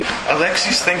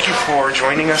Alexis, thank you for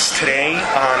joining us today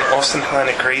on Austin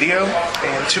Hellenic Radio.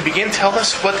 And to begin, tell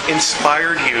us what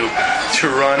inspired you to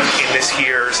run in this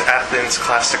year's Athens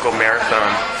Classical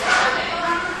Marathon.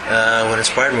 What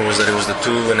inspired me was that it was the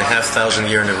 2,500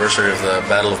 year anniversary of the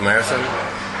Battle of Marathon.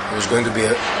 It was going to be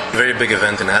a very big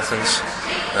event in Athens.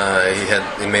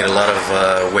 He made a lot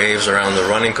of waves around the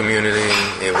running community.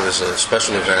 It was a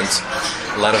special event.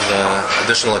 A lot of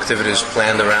additional activities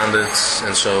planned around it,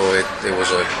 and so it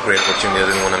was a great opportunity I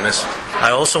didn't want to miss.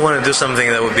 I also want to do something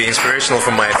that would be inspirational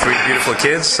for my three beautiful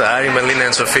kids, Ari, Melina,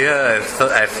 and Sofia.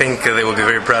 I think they will be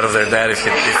very proud of their dad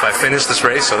if I finish this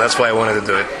race, so that's why I wanted to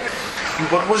do it.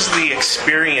 What was the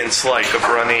experience like of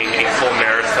running a full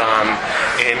marathon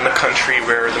in the country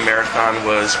where the marathon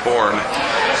was born?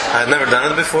 I had never done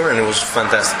it before, and it was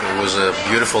fantastic. It was a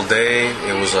beautiful day.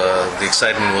 The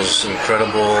excitement was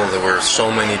incredible. There were so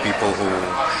many people who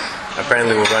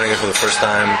apparently were running it for the first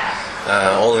time.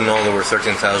 All in all, there were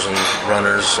 13,000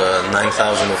 runners,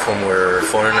 9,000 of whom were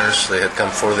foreigners. They had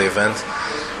come for the event.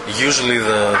 Usually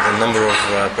the number of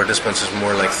participants is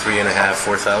more like 3,500,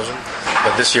 4,000.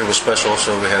 But this year was special,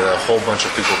 so we had a whole bunch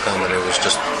of people come, and it was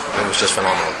just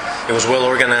phenomenal. It was well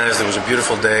organized. It was a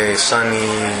beautiful day, sunny,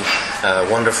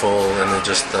 wonderful, and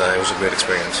it was a great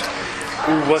experience.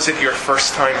 Was it your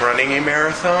first time running a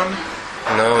marathon?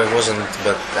 No, it wasn't,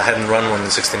 but I hadn't run one in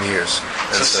 16 years.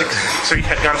 So you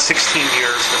had gone 16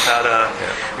 years without a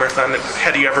marathon.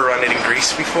 Had you ever run it in Greece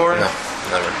before? No,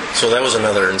 never. So that was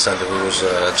another incentive. It was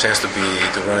a chance to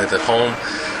run it at home.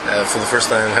 For the first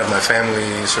time, have my family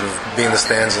sort of be in the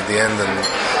stands at the end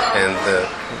and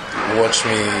watch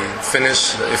me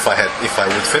finish if I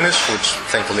would finish, which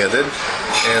thankfully I did.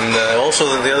 And also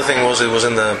the other thing was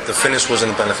the finish was in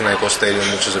the Panathinaikos Stadium,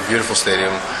 which is a beautiful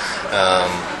stadium,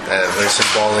 a very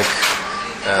symbolic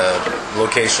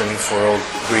location for all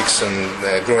Greeks, and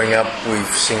growing up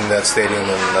we've seen that stadium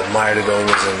and admired it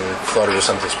always and thought it was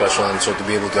something special, and so to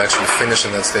be able to actually finish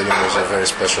in that stadium was a very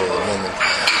special moment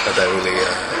that I really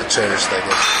cherished, I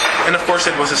guess. And of course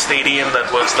it was a stadium that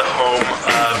was the home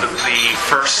of the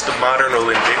first modern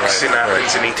Olympics in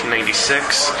Athens in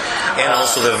 1896. And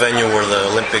also the venue where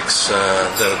the Olympics,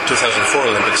 the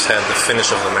 2004 Olympics, had the finish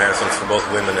of the marathon for both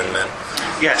women and men.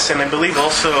 Yes, and I believe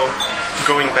also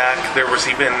going back, there was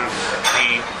even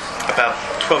about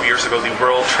 12 years ago, the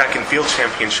World Track and Field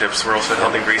Championships were also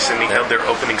held in Greece, and they held their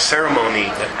opening ceremony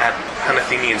at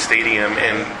Panathinaikos Stadium,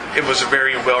 and it was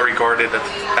very well regarded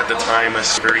at the time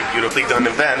as a very beautifully done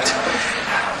event.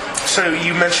 So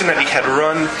you mentioned that you had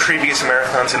run previous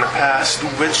marathons in the past.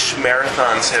 Which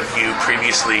marathons have you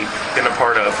previously been a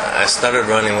part of? I started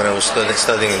running when I was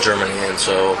studying in Germany, and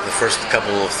so the first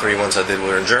couple of 3 ones I did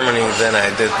were in Germany. Then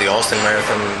I did the Austin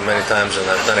Marathon many times, and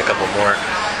I've done a couple more.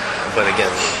 But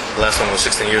again, the last one was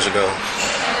 16 years ago.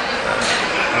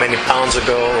 Many pounds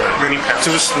ago, and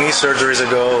 2 knee surgeries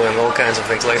ago, and all kinds of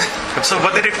things like that. So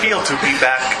what did it feel to be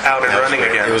back out and running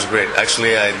again? It was great.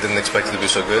 Actually, I didn't expect it to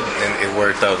be so good, and it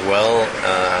worked out well.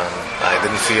 I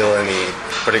didn't feel any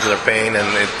particular pain, and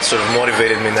it sort of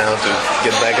motivated me now to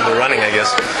get back into running, I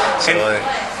guess. So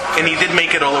and you did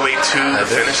make it all the way to the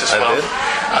finish as well? I did.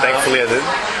 Thankfully, I did.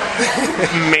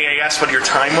 May I ask what your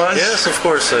time was? Yes, of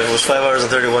course. It was 5 hours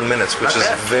and 31 minutes, which is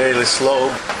very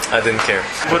slow. I didn't care.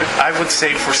 But I would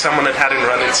say for someone that hadn't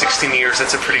run in 16 years,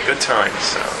 that's a pretty good time.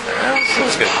 So it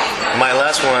was good. My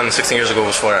last one 16 years ago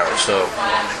was 4 hours, so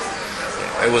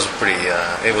it was pretty.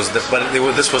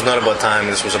 This was not about time.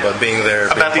 This was about being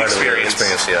there, about being the part experience. Of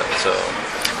the experience. Yeah. So.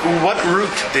 What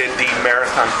route did the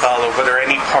marathon follow? Were there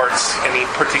any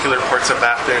particular parts of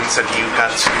Athens that you got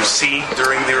to see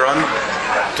during the run?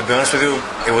 To be honest with you,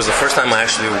 it was the first time I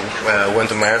actually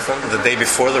went to marathon. The day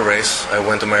before the race, I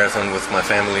went to marathon with my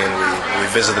family, and we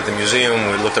visited the museum,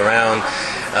 we looked around,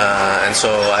 and so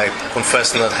I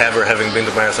confess not ever having been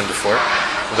to marathon before.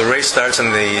 The race starts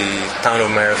in the town of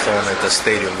Marathon at the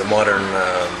stadium, the modern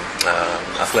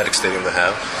athletic stadium they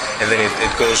have, and then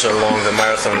it goes along the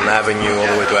Marathon Avenue all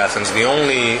the way to Athens. The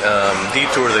only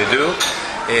detour they do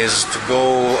is to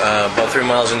go about 3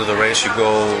 miles into the race. You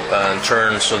go and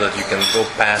turn so that you can go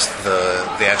past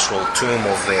the actual tomb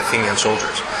of the Athenian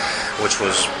soldiers, which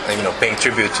was paying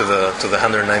tribute to the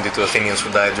 192 Athenians who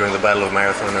died during the Battle of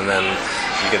Marathon, and then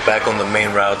you get back on the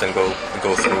main route and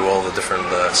go through all the different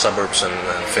suburbs and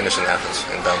finish in Athens,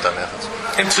 in downtown Athens.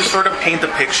 And to sort of paint the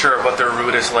picture of what their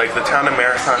route is like, the town of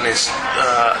Marathon is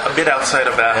a bit outside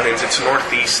of Athens. It's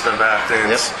northeast of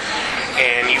Athens.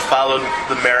 and you followed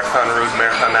the marathon route,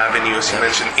 Marathon Avenue, as you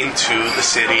mentioned, into the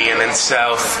city, and then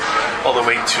south all the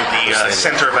way to the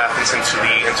center of Athens, into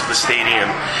the stadium.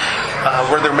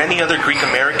 Were there many other Greek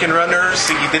American runners?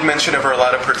 You did mention there were a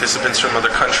lot of participants from other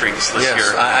countries this year.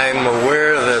 Yes, I'm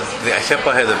aware that the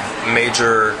AHEPA had a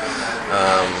major.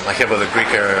 AHEPA, the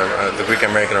Greek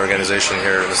American organization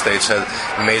here in the States, had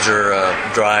a major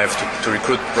drive to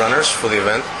recruit runners for the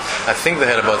event. I think they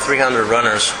had about 300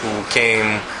 runners who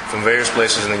came from various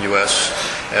places in the U.S.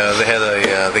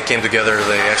 They came together.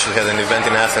 They actually had an event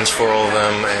in Athens for all of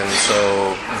them, and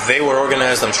so they were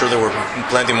organized. I'm sure there were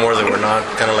plenty more that were not,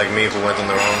 kind of like me, who went on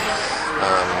their own.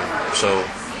 So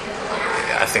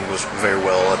I think it was very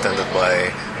well attended by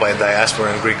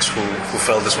diaspora and Greeks who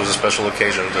felt this was a special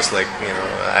occasion, just like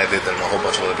I did and a whole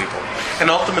bunch of other people. And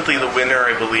ultimately, the winner,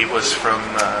 I believe, was from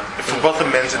both the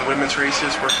men's and women's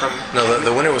races. Were from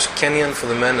the winner was Kenyan for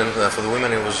the men, and for the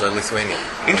women it was Lithuanian.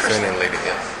 Lithuanian lady,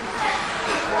 yeah.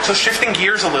 So shifting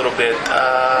gears a little bit,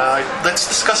 let's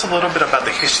discuss a little bit about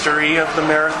the history of the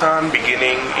marathon,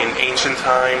 beginning in ancient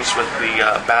times with the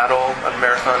Battle of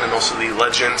Marathon and also the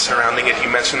legend surrounding it.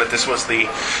 You mentioned that this was the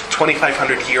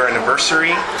 2,500-year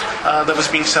anniversary that was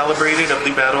being celebrated of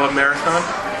the Battle of Marathon.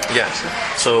 Yeah,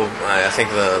 so I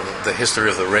think the history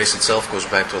of the race itself goes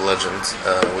back to a legend,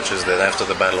 which is that after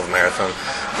the Battle of Marathon,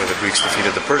 where the Greeks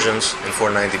defeated the Persians in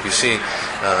 490 BC,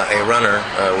 a runner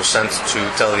was sent to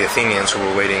tell the Athenians who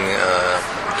were waiting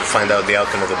to find out the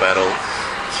outcome of the battle.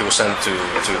 He was sent to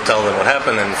tell them what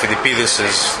happened, and Phidippides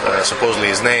is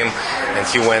supposedly his name, and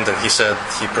he went and he said,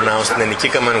 he pronounced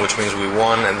Nenikikamen, which means we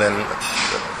won, and then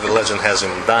the legend has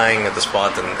him dying at the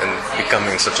spot and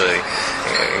becoming such a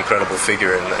incredible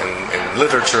figure in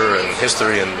literature and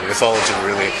history and mythology,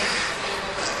 really.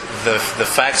 The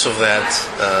facts of that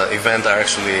event are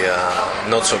actually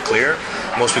not so clear.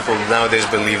 Most people nowadays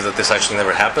believe that this actually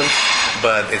never happened,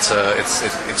 but it's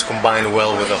combined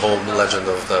well with the whole legend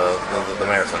of the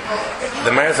marathon. The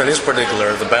marathon is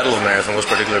particular. The Battle of Marathon was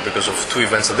particular because of two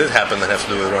events that did happen that have to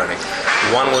do with running.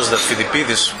 One was that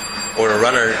Phidippides, or a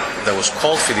runner that was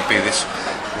called Phidippides,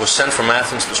 was sent from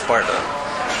Athens to Sparta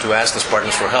to ask the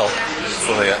Spartans for help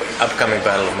for the upcoming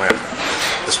Battle of Marathon.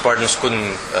 The Spartans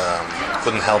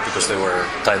couldn't help because they were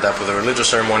tied up with a religious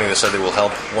ceremony. They said they will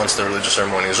help once the religious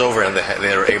ceremony is over and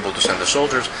they are able to send the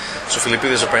soldiers. So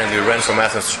Philippides apparently ran from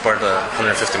Athens to Sparta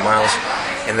 150 miles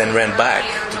and then ran back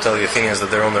to tell the Athenians that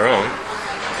they're on their own,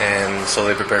 and so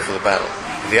they prepared for the battle.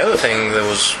 The other thing that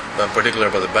was particular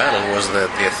about the battle was that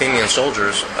the Athenian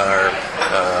soldiers are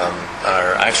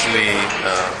actually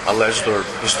alleged, or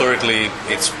historically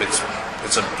it's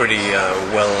a pretty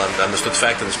well understood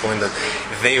fact at this point, that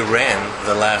they ran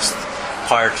the last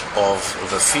part of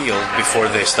the field before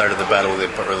they started the battle with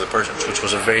the Persians, which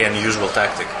was a very unusual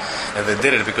tactic. And they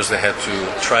did it because they had to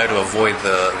try to avoid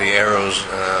the arrows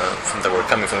that were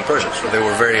coming from the Persians. So they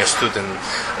were very astute and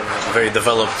very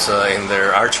developed in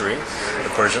their archery,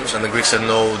 the Persians, and the Greeks had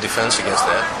no defense against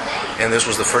that. And this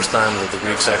was the first time that the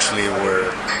Greeks actually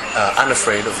were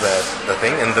unafraid of that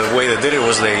thing. And the way they did it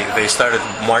was they started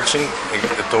marching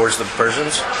towards the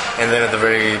Persians, and then at the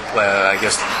very,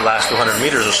 last 200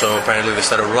 meters or so, apparently they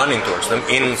started running towards them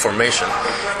in formation.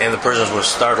 And the Persians were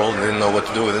startled and didn't know what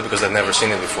to do with it because they'd never seen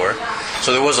it before.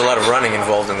 So there was a lot of running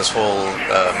involved in this whole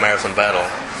marathon battle.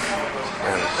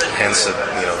 And hence,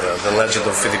 the legend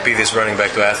of Phidippides running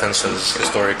back to Athens has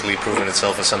historically proven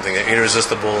itself as something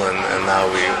irresistible, and now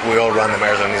we all run the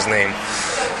marathon in his name.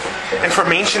 And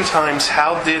from ancient times,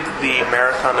 how did the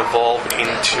marathon evolve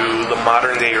into the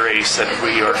modern-day race that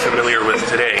we are familiar with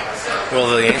today? Well,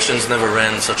 the ancients never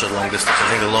ran such a long distance. I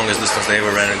think the longest distance they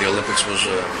ever ran in the Olympics was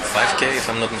 5K, if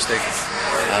I'm not mistaken.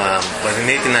 But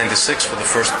in 1896, for the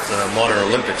first modern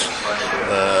Olympics,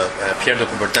 Pierre de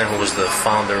Coubertin, who was the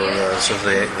founder,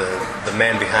 the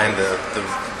man behind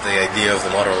the idea of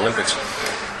the modern Olympics,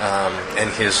 and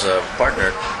his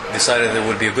partner decided it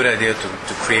would be a good idea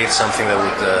to create something that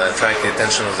would attract the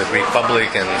attention of the Greek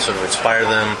public and sort of inspire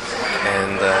them.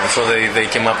 And so they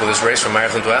came up with this race from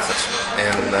Marathon to Athens.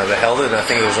 And they held it. I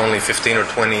think there was only 15 or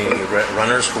 20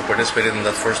 runners who participated in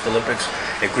that first Olympics.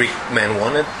 A Greek man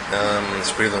won it,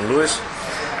 Spiridon Louis.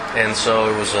 And so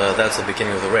it was that's the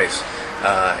beginning of the race.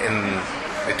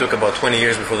 It took about 20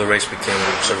 years before the race became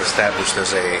sort of established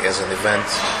as an event.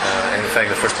 And in fact,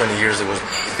 the first 20 years it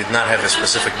did not have a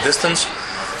specific distance.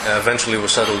 Eventually, it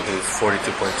was settled to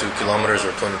 42.2 kilometers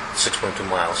or 26.2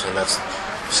 miles, and that's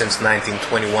since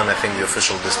 1921, I think, the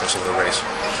official distance of the race.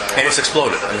 And it's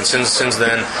exploded. I mean, since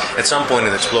then, at some point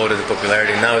it exploded in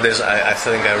popularity. Nowadays, I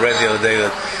think I read the other day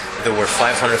that there were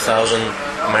 500,000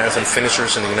 marathon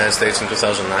finishers in the United States in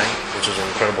 2009, which is an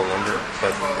incredible number.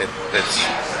 But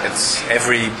it's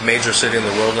every major city in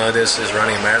the world nowadays is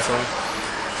running a marathon,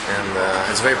 and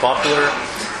it's very popular.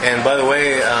 And by the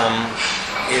way,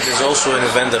 it is also an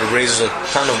event that raises a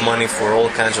ton of money for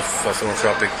all kinds of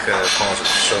philanthropic causes.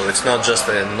 So it's not just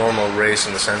a normal race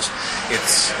in the sense.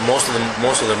 It's most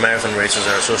of the marathon races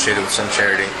are associated with some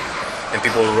charity, and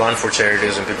people run for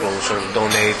charities, and people sort of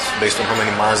donate based on how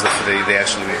many miles they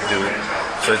actually do.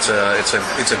 So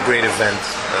it's a great event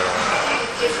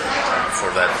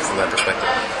from that perspective.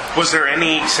 Was there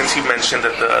any, since you mentioned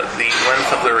that the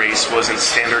length of the race wasn't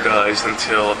standardized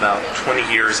until about 20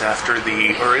 years after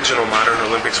the original modern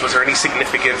Olympics, was there any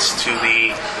significance to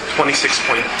the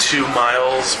 26.2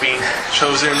 miles being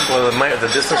chosen? Well,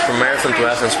 the distance from Marathon to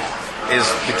Athens is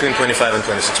between 25 and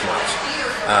 26 miles.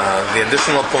 The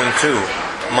additional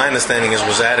 0.2, my understanding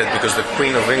was added because the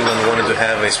Queen of England wanted to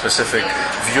have a specific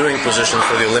viewing position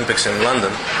for the Olympics in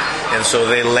London, and so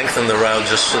they lengthened the route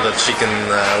just so that she can,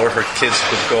 or her kids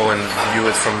could go and view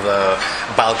it from the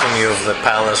balcony of the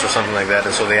palace or something like that,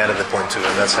 and so they added the 0.2,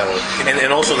 and that's how.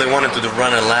 And also they wanted to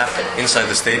run a lap inside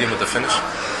the stadium at the finish,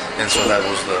 and so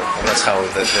that's how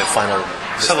the final.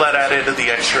 So that added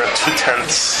the extra 0.2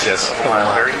 yes. of a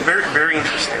mile. Very, very, very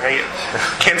interesting. I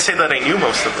can't say that I knew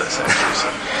most of this, actually.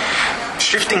 So.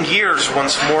 Shifting gears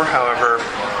once more, however,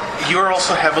 you are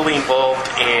also heavily involved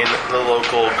in the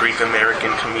local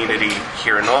Greek-American community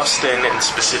here in Austin, and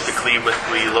specifically with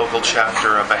the local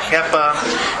chapter of AHEPA,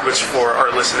 which for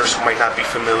our listeners who might not be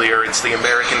familiar, it's the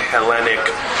American Hellenic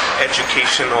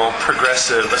Educational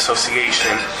Progressive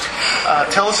Association.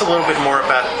 Tell us a little bit more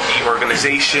about the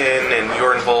organization and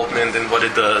your involvement and what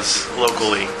it does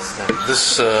locally.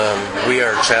 We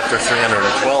are Chapter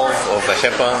 312 of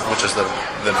AHEPA, which is the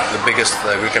biggest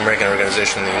Greek-American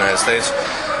organization in the United States.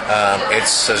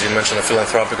 It's, as you mentioned, a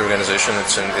philanthropic organization.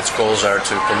 Its goals are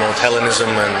to promote Hellenism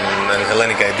and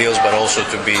Hellenic ideals, but also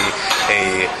to be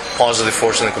a positive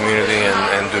force in the community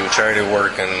and do charity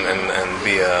work and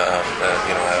be a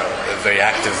very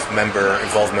active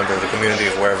involved member of the community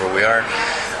of wherever we are.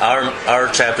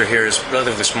 Our chapter here is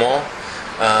relatively small,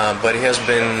 but it has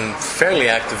been fairly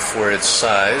active for its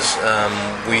size.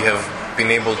 We have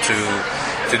been able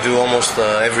to do almost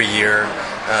every year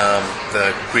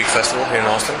the Greek Festival here in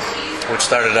Austin, which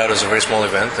started out as a very small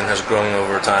event and has grown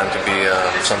over time to be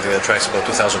something that attracts about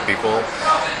 2,000 people.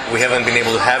 We haven't been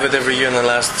able to have it every year in the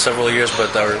last several years,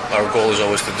 but our goal is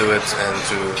always to do it and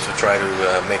to try to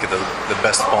make it the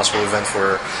best possible event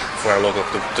for our local,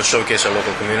 to showcase our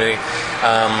local community.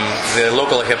 The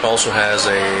local AHEPA also has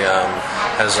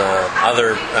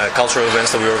other cultural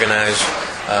events that we organize.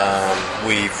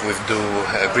 We do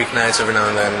Greek nights every now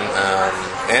and then,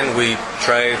 and we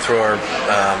try through our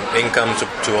income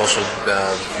to also to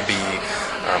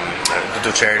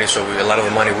do charity. So a lot of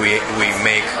the money we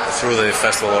make through the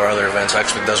festival or other events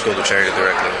actually does go to charity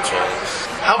directly. And so,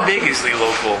 how big is the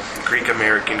local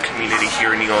Greek-American community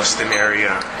here in the Austin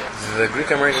area? The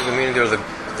Greek-American community, or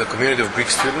the community of Greek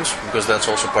students, because that's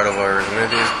also part of our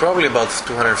community, is probably about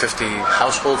 250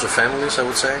 households or families, I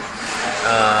would say.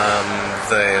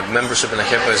 The membership in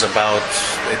AHEPA is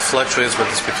it fluctuates, but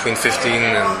it's between 15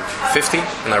 and 50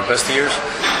 in our best years.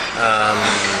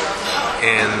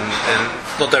 And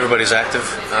not everybody's active.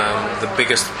 The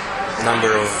biggest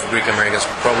number of Greek Americans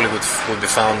probably would be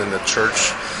found in the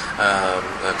church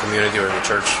community, or in the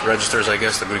church registers, I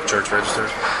guess, the Greek church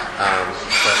registers.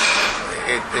 But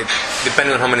it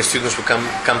depending on how many students will come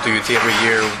to UT every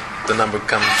year, the number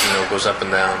goes up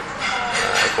and down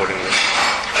accordingly.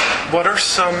 What are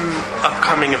some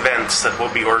upcoming events that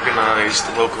will be organized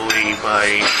locally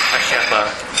by AHEPA?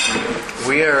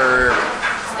 We are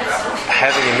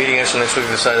having a meeting actually next week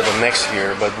to decide about next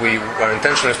year, but our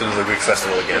intention is to do the Greek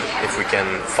Festival again, if we can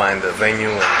find a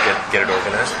venue and get it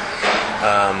organized.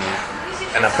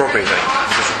 An appropriate venue,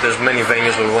 because there's many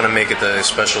venues, but we want to make it a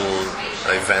special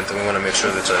event, and we want to make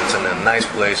sure that it's in a nice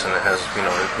place and it has,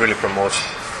 it really promotes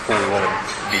who we want to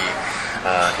be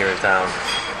here in town.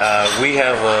 We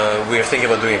are thinking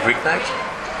about doing a Greek night,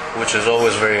 which is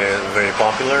always very, very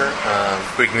popular.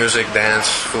 Greek music,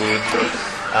 dance, food.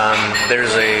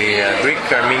 There's a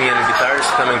Greek-Armenian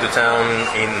guitarist coming to town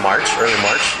in early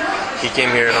March. He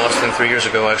came here in Austin 3 years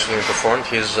ago, actually, and performed.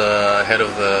 He's head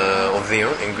of the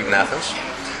Odeon in Athens.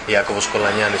 Iakovos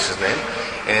Kolanian is his name.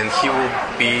 And he will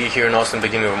be here in Austin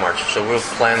beginning of March. So we'll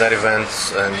plan that event,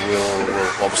 and we'll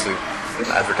obviously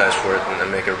advertise for it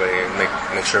and make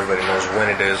sure everybody knows when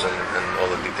it is and all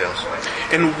the details.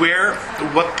 And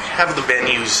what have the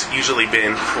venues usually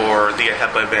been for the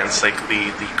AHEPA events, like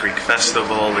the Greek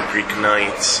Festival, the Greek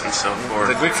Nights, and so forth?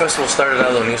 The Greek Festival started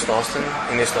out in East Austin,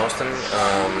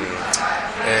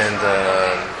 and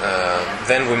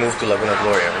then we moved to Laguna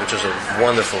Gloria, which is a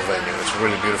wonderful venue. It's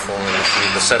really beautiful,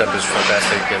 and the setup is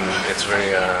fantastic, and it's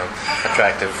very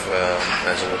attractive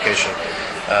as a location.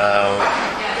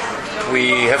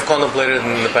 We have contemplated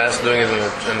in the past doing it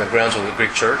in the grounds of the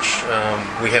Greek Church.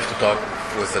 We have to talk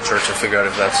with the church and figure out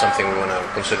if that's something we want to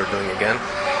consider doing again.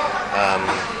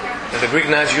 The Greek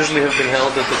nights usually have been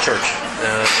held at the church,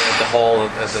 at the hall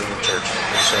at the church.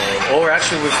 So, or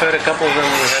actually, we've had a couple of them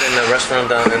we had in a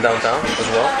restaurant in downtown as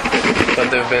well, but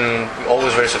they've been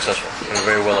always very successful and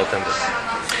very well attended.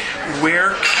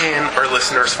 Where can our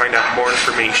listeners find out more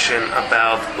information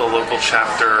about the local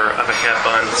chapter of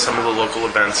AHEPA and some of the local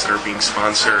events that are being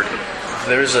sponsored?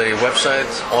 There is a website,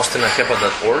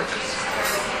 austinahepa.org,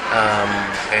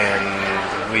 and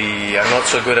we are not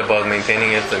so good about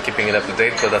maintaining it and keeping it up to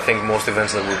date, but I think most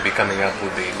events that would be coming up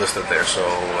would be listed there. So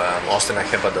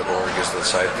austinahepa.org is the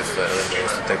site if anyone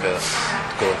wants to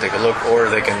go and take a look, or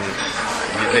they can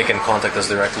contact us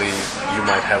directly. You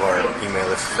might have our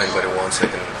email if anybody wants. They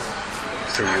can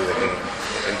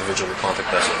individually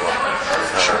contact us as well.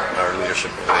 Our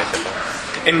leadership of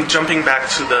AHEPA. And jumping back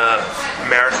to the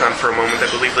marathon for a moment,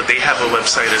 I believe that they have a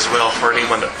website as well for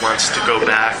anyone that wants to go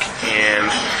back and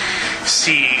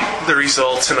see the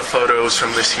results and the photos from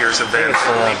this year's event.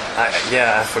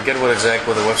 I forget what the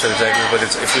website exactly is, but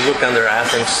if you look under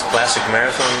Athens Classic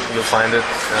Marathon, you'll find it.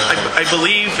 I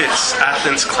believe it's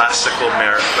Athens Classical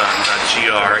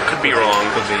Marathon.gr. I could be wrong.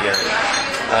 Could be, yeah.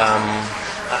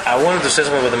 I wanted to say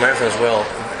something about the marathon as well.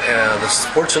 The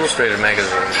Sports Illustrated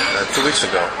magazine 2 weeks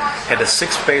ago had a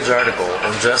 6-page article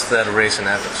on just that race in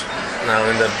Athens. Now,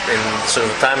 in sort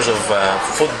of times of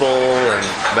football and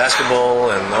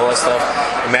basketball and all that stuff,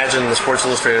 imagine the Sports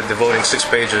Illustrated devoting 6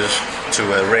 pages to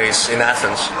a race in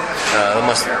Athens.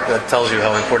 That tells you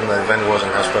how important that event was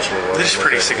and how special it was. This is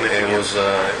pretty significant. It was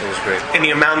great. And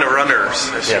the amount of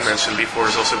runners, as you mentioned before,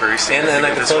 is also very significant. And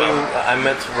I can tell you, I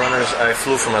met runners. I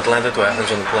flew from Atlanta to Athens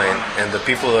on the plane, and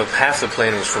half the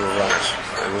plane was full of runners.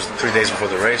 It was 3 days before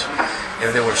the race,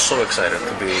 and they were so excited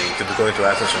to be going to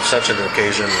Athens on such an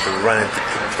occasion, to run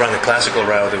the classical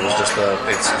route. It was just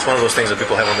it's one of those things that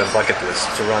people have on their bucket list,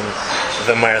 to run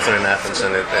the marathon in Athens,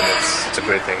 and it's a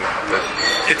great thing.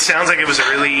 It sounds like it was a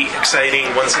really exciting,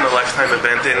 once-in-a-lifetime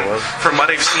event, and from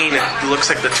what I've seen, it looks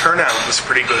like the turnout was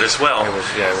pretty good as well. It was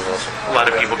awesome. A lot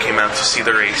of people came out to see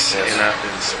the race in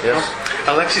Athens. Yes.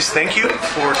 Alexis, thank you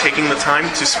for taking the time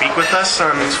to speak with us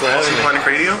on Boston Planet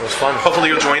Radio. It was fun.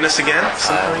 Hopefully you'll join us again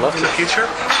sometime in the future.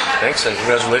 Thanks, and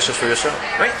congratulations for your show.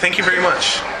 Right, thank you very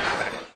much.